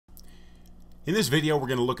In this video, we're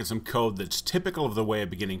going to look at some code that's typical of the way a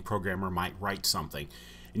beginning programmer might write something.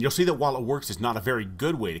 And you'll see that while it works, it's not a very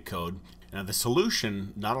good way to code. Now, the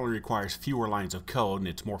solution not only requires fewer lines of code and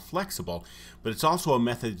it's more flexible, but it's also a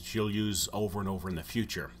method that you'll use over and over in the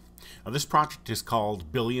future. Now, this project is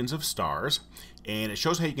called Billions of Stars, and it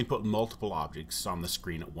shows how you can put multiple objects on the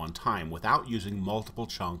screen at one time without using multiple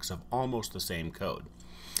chunks of almost the same code.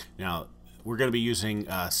 Now, we're going to be using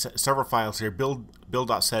several files here: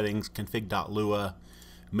 build.settings, config.lua,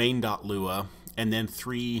 main.lua, and then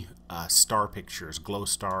three star pictures: glow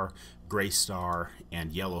star, gray star,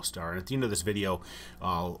 and yellow star. And at the end of this video,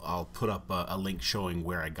 I'll put up a link showing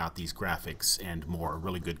where I got these graphics and more. A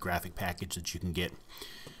really good graphic package that you can get.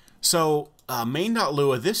 So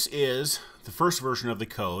main.lua, this is the first version of the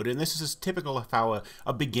code, and this is typical of how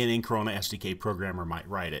a beginning Corona SDK programmer might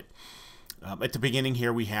write it. At the beginning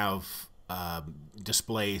here, we have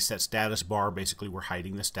display set status bar. Basically, we're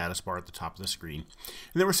hiding the status bar at the top of the screen.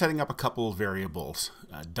 And then we're setting up a couple of variables.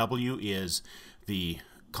 W is the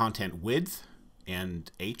content width, and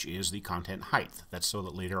H is the content height. That's so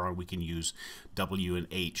that later on we can use W and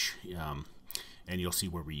H, and you'll see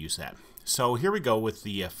where we use that. So here we go with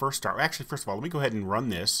the first star. Actually, first of all, let me go ahead and run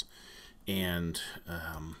this and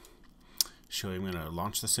show you. I'm going to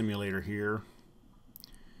launch the simulator here.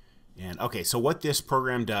 And okay, so what this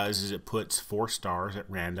program does is it puts 4 stars at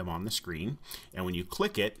random on the screen, and when you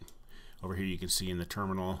click it, over here you can see in the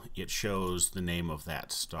terminal, it shows the name of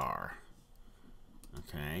that star.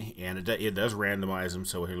 Okay, and it does randomize them.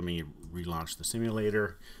 So here, let me relaunch the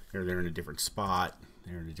simulator. They're in a different spot.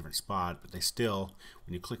 They're in a different spot, but they still,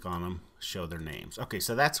 when you click on them, show their names. Okay,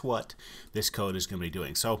 so that's what this code is going to be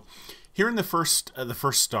doing. So here in the first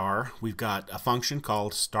star, we've got a function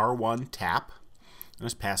called star1tap. And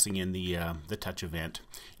it's passing in the touch event,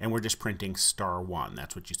 and we're just printing star1.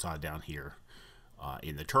 That's what you saw down here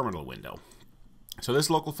in the terminal window. So this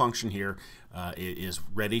local function here is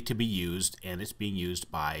ready to be used, and it's being used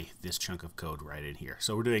by this chunk of code right in here.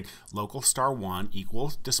 So we're doing local star1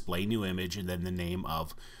 equals display new image, and then the name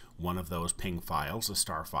of one of those ping files, the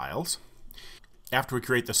star files. After we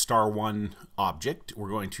create the star1 object, we're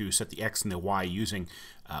going to set the x and the y using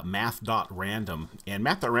math.random. And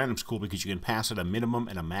math.random is cool because you can pass it a minimum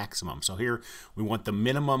and a maximum. So here we want the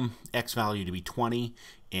minimum x value to be 20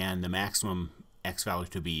 and the maximum x value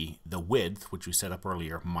to be the width, which we set up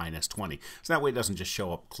earlier, minus 20. So that way it doesn't just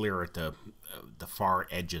show up clear at the far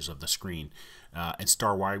edges of the screen. And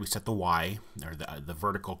star y, we set the y, or the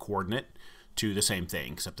vertical coordinate, to the same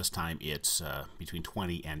thing, except this time it's between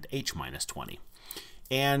 20 and h minus 20.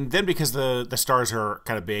 And then because the stars are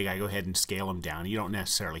kind of big, I go ahead and scale them down. You don't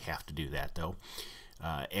necessarily have to do that, though.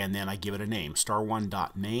 And then I give it a name.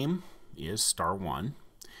 Star1.name is star1.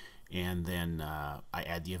 And then I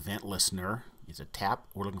add the event listener. It's a tap.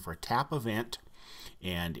 We're looking for a tap event,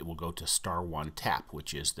 and it will go to star1tap,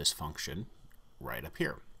 which is this function right up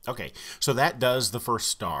here. Okay, so that does the first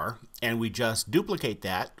star, and we just duplicate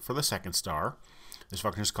that for the second star. This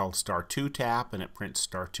function is called star2tap, and it prints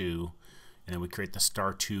star2. And then we create the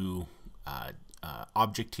star2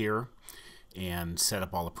 object here and set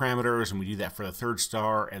up all the parameters, and we do that for the third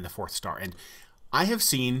star and the fourth star. And I have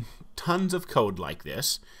seen tons of code like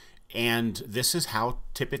this, and this is how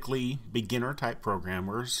typically beginner type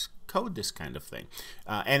programmers code this kind of thing.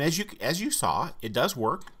 And as you saw, it does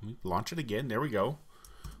work. Launch it again. There we go.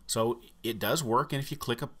 So it does work, and if you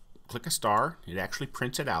click a star, it actually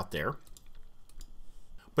prints it out there.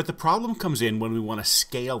 But the problem comes in when we want to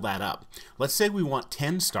scale that up. Let's say we want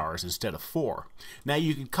 10 stars instead of 4. Now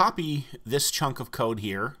you can copy this chunk of code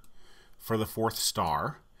here for the fourth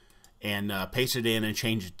star and paste it in and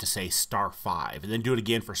change it to, say, star 5, and then do it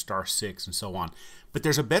again for star 6 and so on. But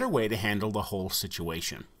there's a better way to handle the whole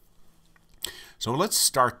situation. So let's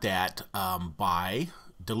start that by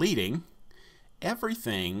deleting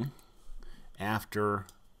everything after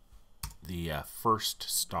the first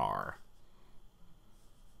star.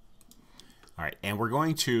 All right, and we're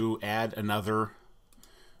going to add another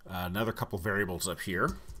couple variables up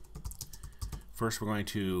here. First, we're going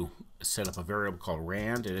to set up a variable called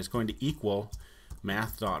rand, and it's going to equal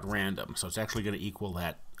math.random. So it's actually going to equal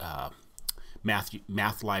that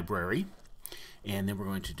math library. And then we're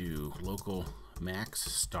going to do local max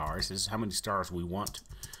stars. This is how many stars we want.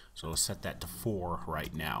 So let's set that to 4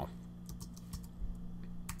 right now.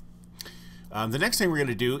 The next thing we're going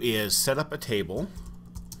to do is set up a table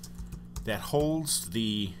that holds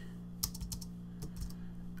the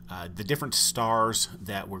different stars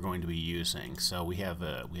that we're going to be using. So we have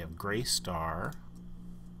gray star,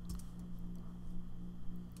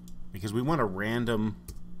 because we want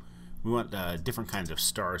different kinds of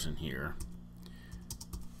stars in here.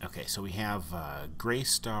 Okay, so we have gray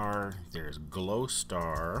star, there's glow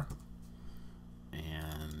star,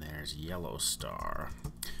 and there's yellow star.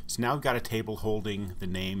 So now we've got a table holding the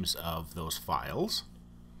names of those files.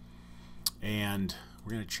 And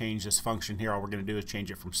we're going to change this function here. All we're going to do is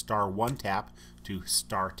change it from star1 tap to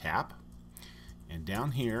star tap. And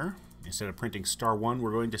down here, instead of printing star1,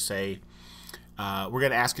 we're going to say, we're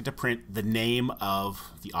going to ask it to print the name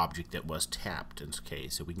of the object that was tapped. Okay,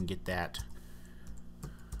 so we can get that.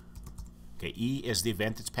 Okay, E is the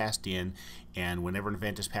event that's passed in, and whenever an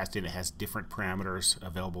event is passed in, it has different parameters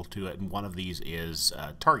available to it, and one of these is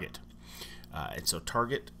target. And so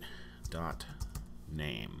target dot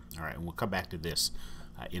name. All right, and we'll come back to this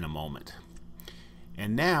in a moment.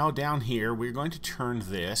 And now down here, we're going to turn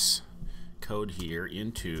this code here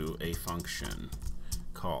into a function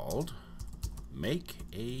called make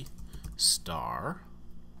a star,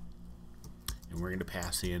 and we're going to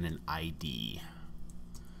pass in an ID.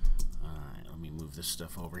 Let me move this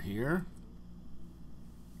stuff over here.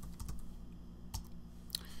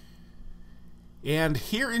 And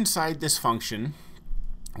here inside this function,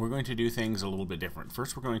 we're going to do things a little bit different.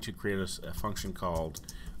 First, we're going to create a function called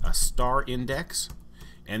a star index,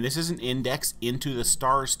 and this is an index into the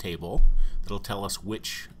stars table that'll tell us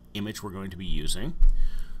which image we're going to be using.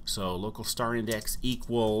 So local star index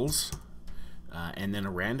equals and then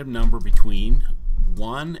a random number between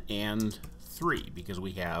 1 and 3, because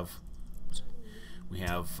we have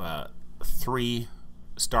 3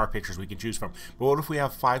 star pictures we can choose from. But what if we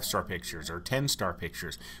have 5-star pictures or 10-star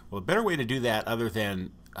pictures? Well, a better way to do that, other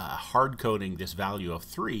than hard coding this value of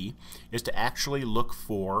 3, is to actually look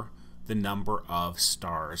for the number of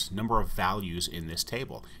stars, number of values in this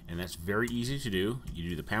table. And that's very easy to do.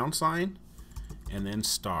 You do the pound sign and then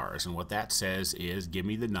stars, and what that says is give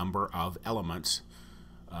me the number of elements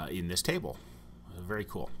in this table. Very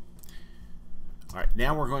cool. All right,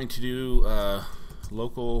 now we're going to do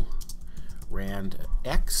local rand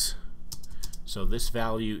x. So this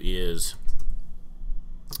value is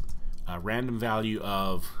a random value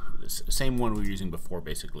of the same one we were using before,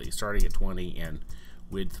 basically, starting at 20 and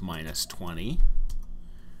width minus 20.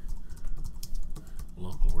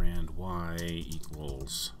 Local rand y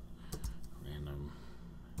equals random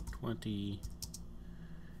 20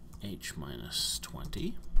 h minus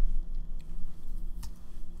 20.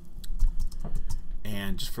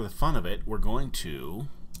 And just for the fun of it, we're going to,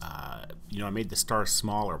 I made the stars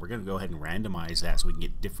smaller. We're going to go ahead and randomize that so we can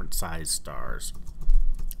get different size stars.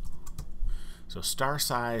 So star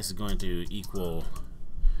size is going to equal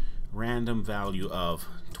random value of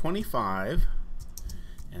 25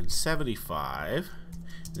 and 75.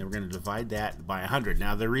 And then we're going to divide that by 100.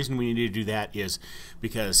 Now the reason we need to do that is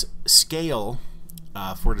because scale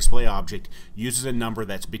for a display object uses a number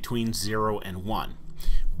that's between 0 and 1.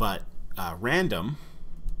 But random,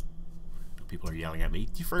 people are yelling at me,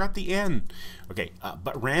 you forgot the N. Okay,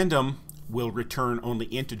 but random will return only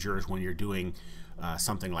integers when you're doing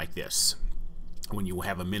something like this, when you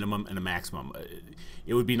have a minimum and a maximum.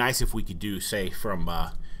 It would be nice if we could do, say, from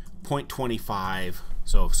 0.25,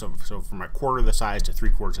 so from a quarter of the size to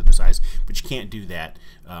 3/4 of the size, but you can't do that.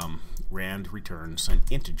 Rand returns an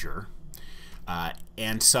integer.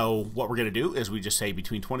 And so what we're going to do is we just say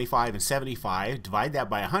between 25 and 75, divide that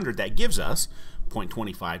by 100, that gives us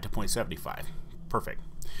 0.25 to 0.75. Perfect.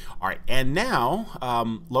 All right, and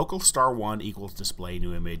now local star1 equals display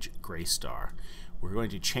new image gray star. We're going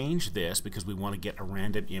to change this because we want to get a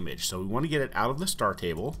random image. So we want to get it out of the star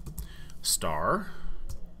table, star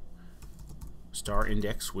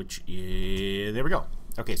index, which is, there we go.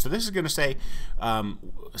 Okay, so this is going to say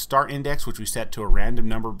star index, which we set to a random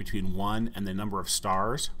number between 1 and the number of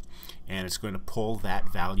stars, and it's going to pull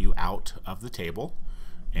that value out of the table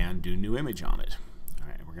and do new image on it. All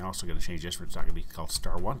right, we're also going to change this. It's not going to be called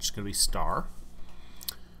star1. It's going to be star.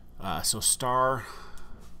 So star,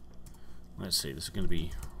 let's see, this is going to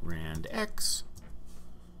be rand x,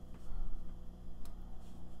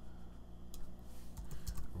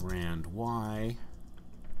 rand y,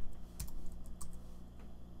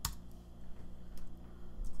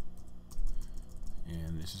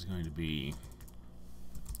 and this is going to be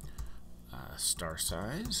star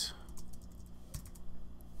size.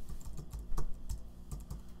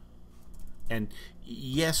 And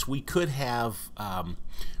yes, we could have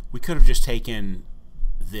just taken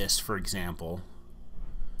this, for example,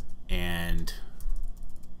 and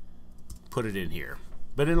put it in here.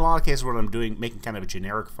 But in a lot of cases, what I'm doing, making kind of a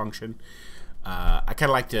generic function, I kind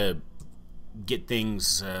of like to get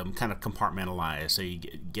things kind of compartmentalized, so you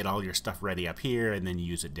get all your stuff ready up here and then you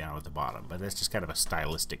use it down at the bottom. But that's just kind of a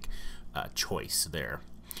stylistic choice there.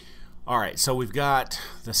 Alright, so we've got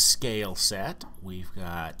the scale set. We've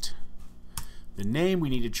got the name. We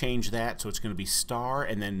need to change that, so it's going to be star,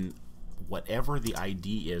 and then whatever the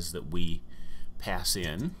ID is that we pass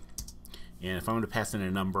in. And if I want to pass in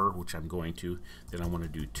a number, which I'm going to, then I want to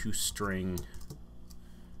do toString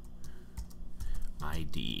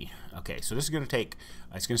ID. Okay, so this is going to take,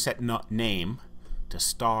 it's going to set name to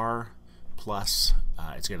star plus,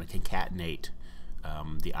 it's going to concatenate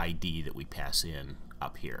the ID that we pass in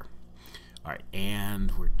up here. Alright,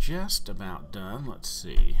 and we're just about done. Let's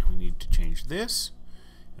see, we need to change this,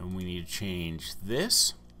 and we need to change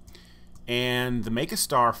this, and the make a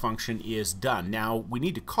star function is done. Now we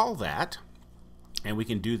need to call that, and we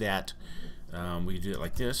can do that, we can do it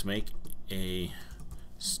like this, make a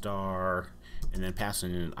star, and then pass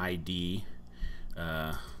in an ID.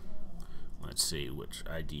 Let's see which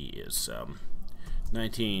ID is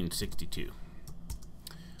 1962.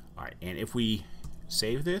 Alright, and if we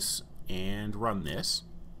save this and run this,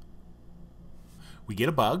 we get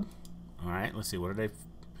a bug. Alright, let's see, what did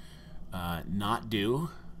I not do?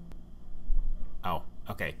 Oh,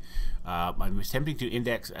 okay. I'm attempting to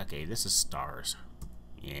index. Okay, this is stars.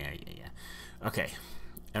 Yeah. Okay,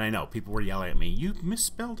 and I know people were yelling at me, you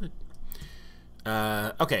misspelled it.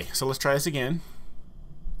 Okay, so let's try this again.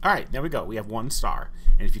 Alright, there we go. We have one star.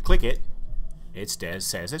 And if you click it, it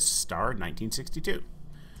says it's star 1962.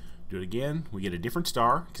 Do it again. We get a different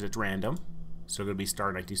star because it's random. Still going to be star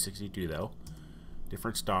 1962 though.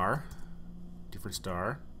 Different star, different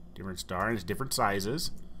star, different star, and it's different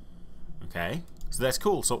sizes. Okay, so that's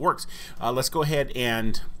cool. So it works. Let's go ahead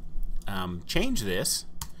and change this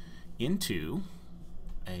into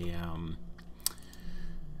a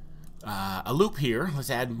loop here. Let's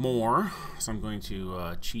add more. So I'm going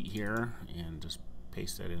to cheat here and just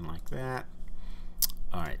paste that in like that.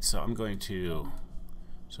 Alright, so I'm going to,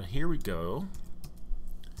 so here we go,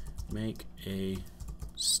 make a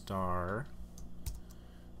star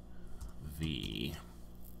v.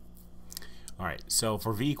 Alright, so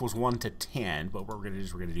for v equals 1 to 10, but what we're going to do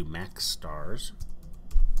is we're going to do max stars.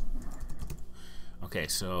 Okay,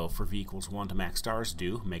 so for v equals 1 to max stars,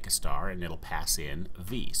 do make a star, and it'll pass in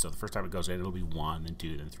v. So the first time it goes in, it'll be 1, then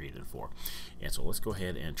 2, then 3, then 4. And so let's go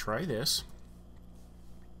ahead and try this.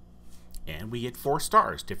 And we get 4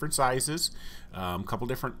 stars, different sizes, a couple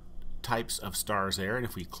different types of stars there. And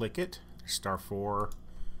if we click it, there's star 4,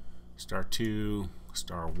 star 2,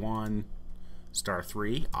 star 1, star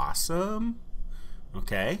 3. Awesome.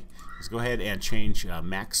 Okay, let's go ahead and change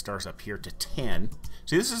max stars up here to 10.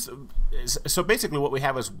 See, this is so basically what we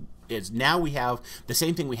have is now we have the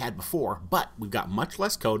same thing we had before, but we've got much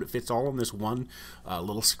less code. It fits all on this one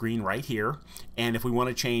little screen right here. And if we want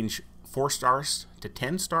to change 4 stars to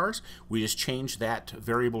 10 stars, we just change that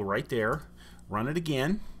variable right there, run it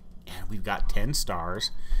again, and we've got 10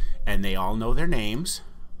 stars, and they all know their names.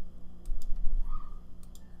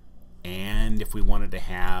 And if we wanted to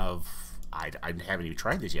have, I haven't even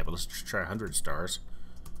tried this yet, but let's try 100 stars.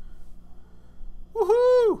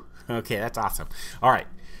 Woohoo! Okay, that's awesome. All right,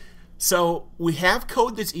 so we have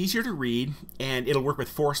code that's easier to read, and it'll work with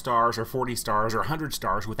 4 stars or 40 stars or 100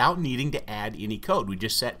 stars without needing to add any code. We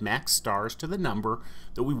just set max stars to the number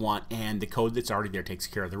that we want, and the code that's already there takes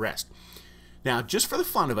care of the rest. Now, just for the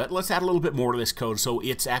fun of it, let's add a little bit more to this code so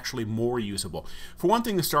it's actually more usable. For one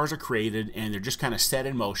thing, the stars are created and they're just kind of set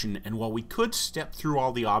in motion, and while we could step through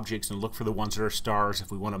all the objects and look for the ones that are stars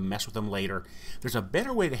if we want to mess with them later, there's a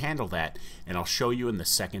better way to handle that, and I'll show you in the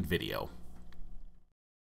second video.